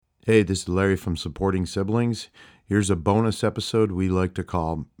Hey, this is Larry from Supporting Siblings. Here's a bonus episode we like to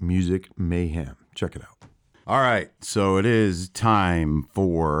call Music Mayhem. Check it out. All right, so it is time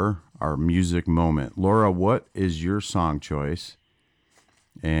for our music moment. Laura, what is your song choice?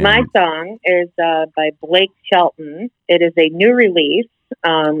 And my song is by Blake Shelton. It is a new release,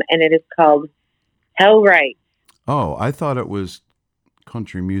 and it is called Hell Right. Oh, I thought it was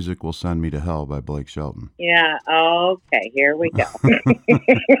Country Music Will Send Me to Hell by Blake Shelton. Yeah, okay, here we go.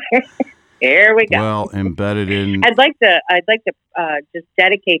 Here we go. Well, embedded in... I'd like to just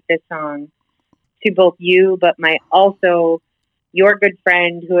dedicate this song to both you, but your good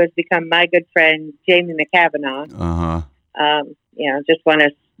friend who has become my good friend, Jamie McCavanagh. Just want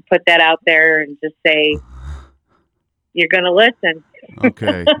to put that out there and just say you're going to listen.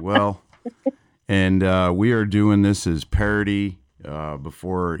 Okay, well, and we are doing this as parody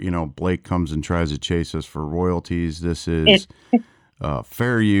before, Blake comes and tries to chase us for royalties. This is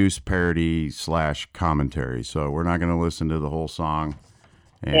fair use parody / commentary. So we're not going to listen to the whole song,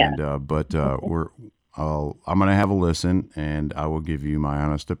 and I'm going to have a listen, and I will give you my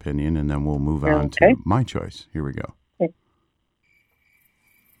honest opinion, and then we'll move on to my choice. Here we go.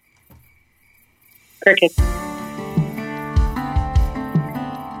 Cricket.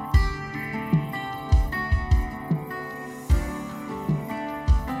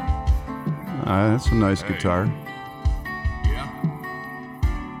 That's a nice guitar. Yeah?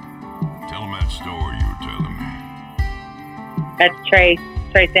 Tell him that story you were telling me. That's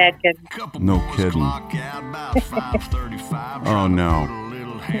Trace Adkins. No kidding. Oh, no.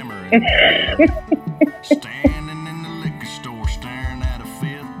 Standing in the liquor store staring at a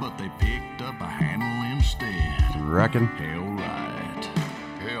fifth, but they picked up a handle instead. Reckon? Hell right.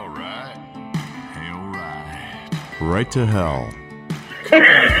 Hell right. Hell right. Right to hell.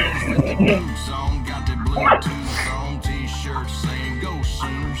 Song got the Bluetooth on t-shirts saying go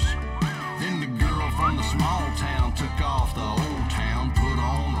Sooners. Then the girl from the small town took off the old town,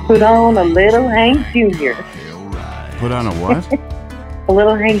 put on a little Hank Jr. Hell right. Put on a what? A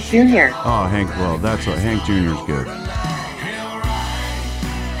little Hank Jr. Oh, Hank, well, that's what Hank Jr.'s good.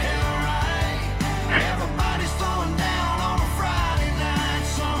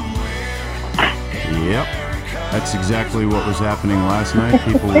 Yep. That's exactly what was happening last night.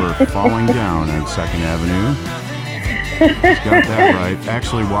 People were falling down on 2nd Avenue. He's got that right.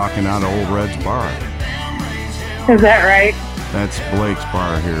 Actually walking out of Old Red's bar. Is that right? That's Blake's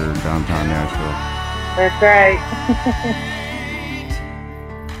bar here in downtown Nashville. That's right.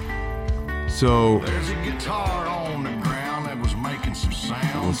 So, there's a guitar on the ground that was making some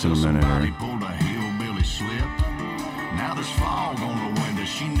sound. Listen a minute here. Pulled a hillbilly slip. Now there's fog on the window.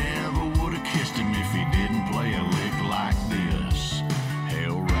 She never would have kissed him if he didn't play a lick like this.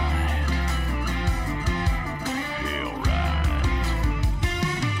 Hell right. Hell right.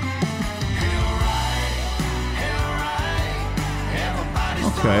 Hell right. Hell right. Everybody's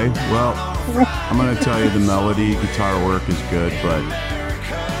okay, well, I'm going to tell you the melody, guitar work is good, but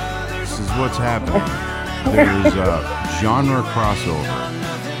this is what's happening. There's a genre crossover.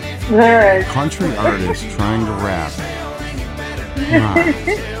 Country artists trying to rap.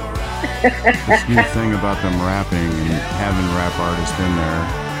 This new thing about them rapping and having rap artists in there,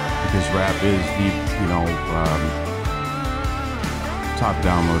 because rap is the top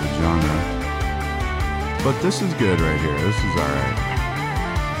downloaded genre. But this is good right here. This is all right.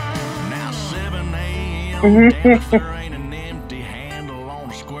 Now 7 a.m. If there ain't an empty handle on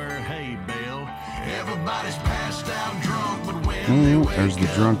a square hay bale. Everybody's passed out drunk, but when there's the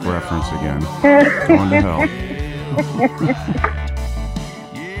drunk reference again. Going to hell.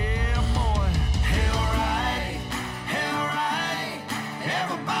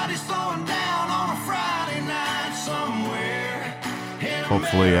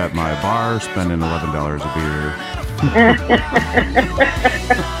 Hopefully at my bar, spending $11 a beer.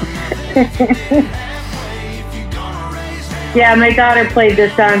 Yeah, my daughter played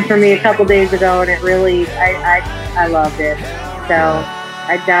this song for me a couple days ago, and it really, I loved it. So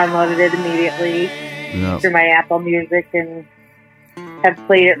I downloaded it immediately through my Apple Music and have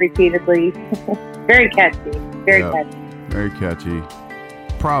played it repeatedly. Very catchy. Very catchy. Very catchy.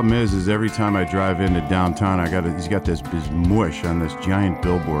 Problem is every time I drive into downtown, he's got this mush on this giant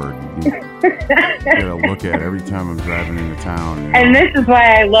billboard. You gotta look at it every time I'm driving into town. And this is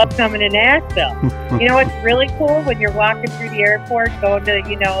why I love coming to Nashville. You know what's really cool when you're walking through the airport, going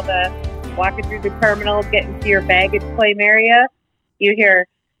to walking through the terminal, getting to your baggage claim area, you hear,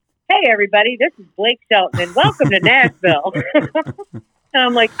 "Hey everybody, this is Blake Shelton, and welcome to Nashville." And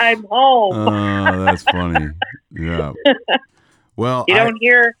I'm like, I'm home. Oh, that's funny. Yeah. Well, you don't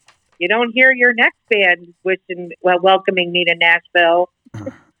hear your next band welcoming me to Nashville.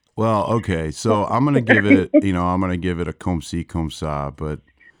 Well, okay. So I'm gonna give it. I'm gonna give it a comme ci comme ça. But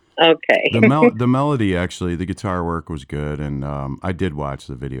Okay. the melody, actually, the guitar work was good, and I did watch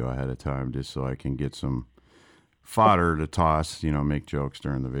the video ahead of time just so I can get some fodder to toss. Make jokes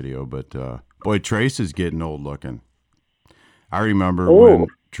during the video. But boy, Trace is getting old looking. I remember when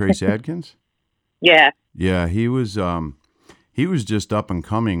Trace Adkins. Yeah. Yeah, he was just up and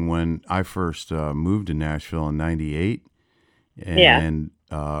coming when I first moved to Nashville in '98, and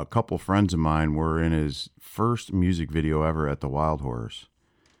a couple friends of mine were in his first music video ever at the Wild Horse,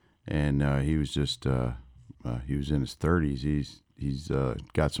 and he was just he was in his 30s. He's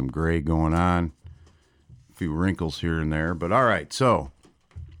got some gray going on, a few wrinkles here and there, but all right. So,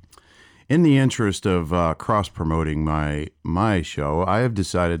 in the interest of cross promoting my show, I have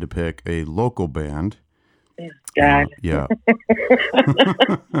decided to pick a local band. God. Yeah.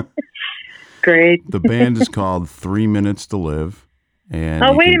 Great. The band is called 3 Minutes to Live.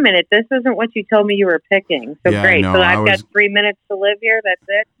 And wait a minute. This isn't what you told me you were picking. So Yeah, great. no, So I I've was- got 3 minutes to live here. That's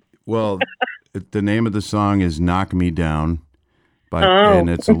it. Well, the name of the song is "Knock Me Down," and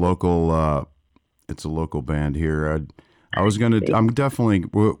it's a local band here. I'm definitely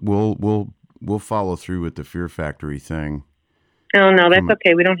we'll follow through with the Fear Factory thing. Oh, no, that's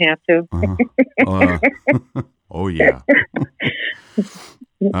okay. We don't have to. Oh yeah.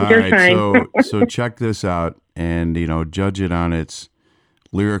 All You're right, fine. so check this out, and judge it on its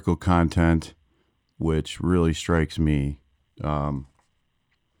lyrical content, which really strikes me.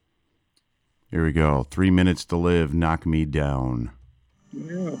 Here we go. 3 Minutes to Live. Knock Me Down.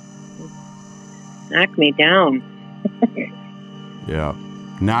 Knock me down. Yeah.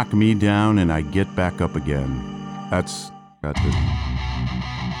 Knock me down, and I get back up again. That's it.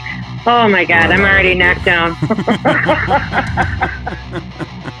 Oh, my God. Right, I'm already right. knocked down.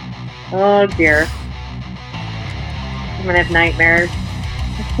 Oh, dear. I'm going to have nightmares.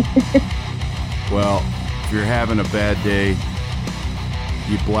 Well, if you're having a bad day,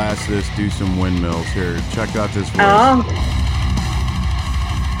 you blast this, do some windmills. Here, check out this voice.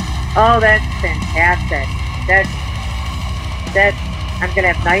 Oh, that's fantastic. That's, I'm going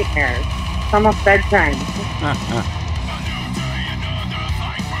to have nightmares. It's almost bedtime.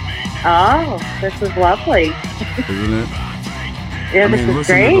 Oh, this is lovely. Isn't it? Yeah, I this mean, is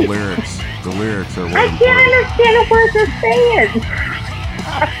listen great. to the lyrics. The lyrics are I what can't important. understand a word they're saying.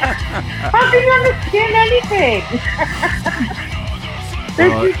 How can you understand anything? They're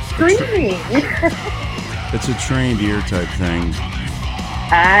Well, just screaming. It's a trained ear type thing.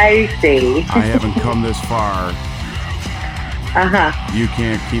 I see. I haven't come this far. Uh-huh. You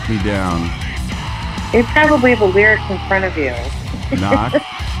can't keep me down. You probably have the lyrics in front of you. Knock.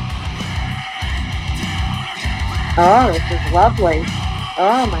 Oh, this is lovely.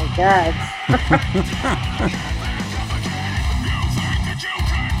 Oh, my God.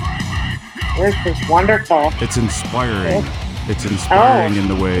 This is wonderful. It's inspiring. It's inspiring in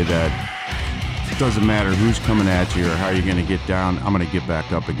the way that it doesn't matter who's coming at you or how you're going to get down. I'm going to get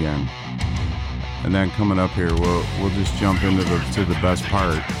back up again. And then coming up here, we'll just jump into the best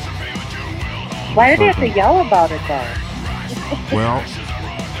part. Why do they have to yell about it, though? Well,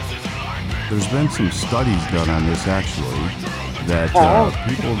 there's been some studies done on this actually, that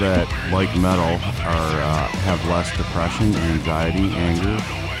people that like metal have less depression, anxiety, anger,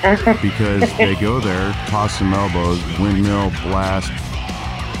 because they go there, toss some elbows, windmill, blast,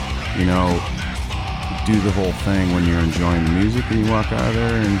 do the whole thing when you're enjoying the music, and you walk out of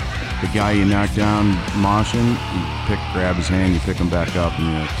there, and the guy you knock down moshing, you grab his hand, you pick him back up,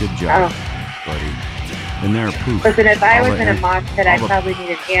 and you're like, good job, buddy. And they're poof. Listen, if I All was the in a an- mosh pit, I'd all the- probably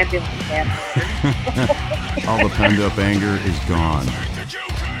need an ambulance after. all the pent up anger is gone.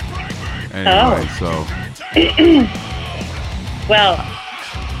 Anyway, so Well,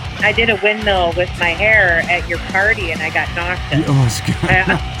 I did a windmill with my hair at your party, and I got nauseous. you almost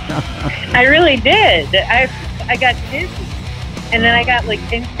got I really did. I got dizzy, and then I got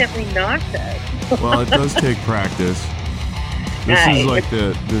instantly nauseous. well, it does take practice. This Nice.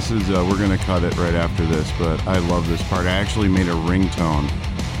 is we're gonna cut it right after this, but I love this part. I actually made a ringtone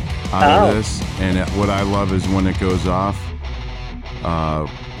out of this, and what I love is when it goes off,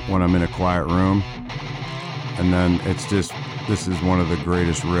 when I'm in a quiet room, and then this is one of the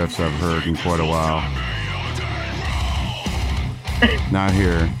greatest riffs I've heard in quite a while. Not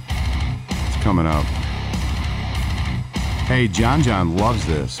here. It's coming up. Hey, John loves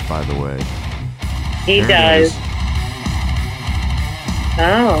this, by the way. He There it does. is.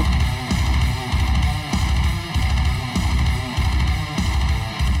 Oh.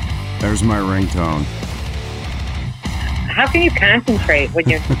 There's my ringtone. How can you concentrate when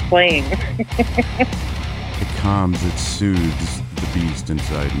you're playing? It calms, it soothes the beast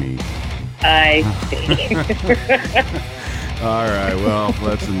inside me. I see. All right, well,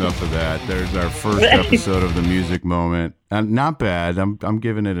 that's enough of that. There's our first episode of the Music Moment. Not bad. I'm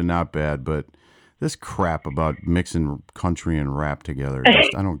giving it a not bad, but this crap about mixing country and rap together,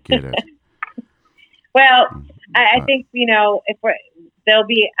 I don't get it. Well, I think, if there'll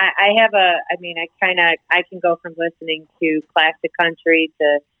be, I can go from listening to classic country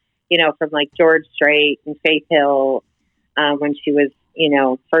to, from like George Strait and Faith Hill, when she was,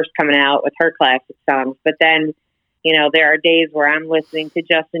 first coming out with her classic songs. But then, there are days where I'm listening to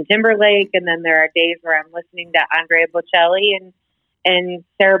Justin Timberlake, and then there are days where I'm listening to Andrea Bocelli and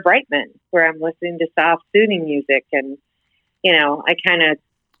Sarah Brightman, where I'm listening to soft, soothing music. And, I kind of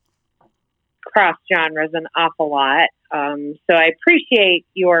cross genres an awful lot. So I appreciate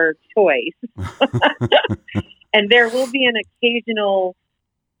your choice. And there will be an occasional,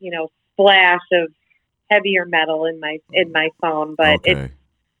 splash of heavier metal in my phone, but okay.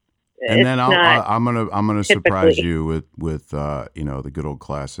 And then I'm gonna surprise you with the good old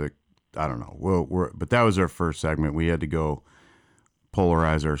classic. I don't know. But that was our first segment. We had to go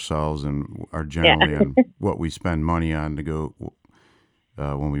polarize ourselves and are generally on what we spend money on to go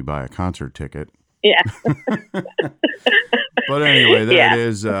when we buy a concert ticket. Yeah. But anyway, that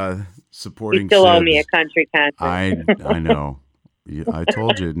is supporting. You still Sibs. owe me a country concert. I know. I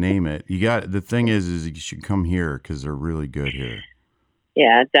told you, name it. The thing is you should come here because they're really good here.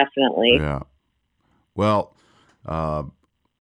 Yeah, definitely. Yeah. Well,